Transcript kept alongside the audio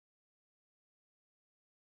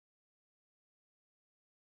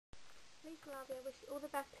Lisa Lavie, I wish you all the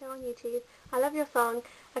best here on YouTube. I love your song,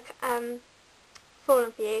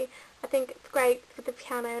 Fallen For You. I think it's great with the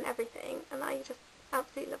piano and everything, and I just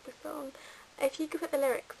absolutely love this song. If you could put the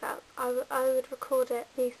lyrics up, I would record it,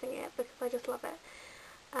 me sing it, because I just love it.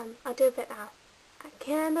 I'll do a bit now. I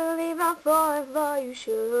can't believe I'm falling for you,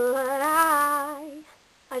 should I?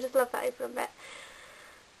 I just love that opening bit.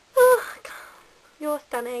 Oh, God. You're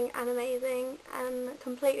stunning and amazing, and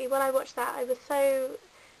completely, when I watched that, I was so,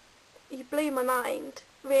 you blew my mind,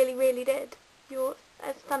 really, really did. You're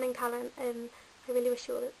a stunning talent, and I really wish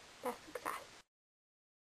you all the best success.